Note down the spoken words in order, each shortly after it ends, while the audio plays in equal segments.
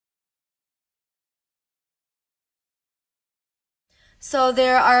So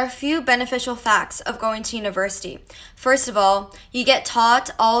there are a few beneficial facts of going to university. First of all, you get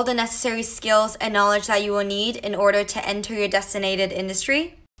taught all the necessary skills and knowledge that you will need in order to enter your designated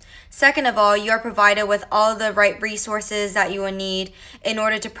industry. Second of all, you are provided with all the right resources that you will need in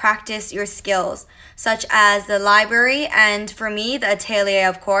order to practice your skills, such as the library and, for me, the atelier,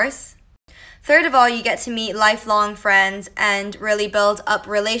 of course. Third of all, you get to meet lifelong friends and really build up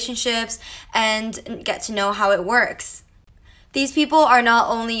relationships and get to know how it works. These people are not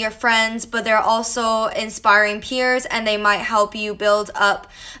only your friends, but they're also inspiring peers, and they might help you build up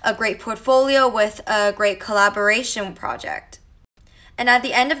a great portfolio with a great collaboration project. And at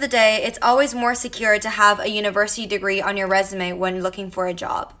the end of the day, it's always more secure to have a university degree on your resume when looking for a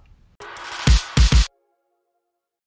job.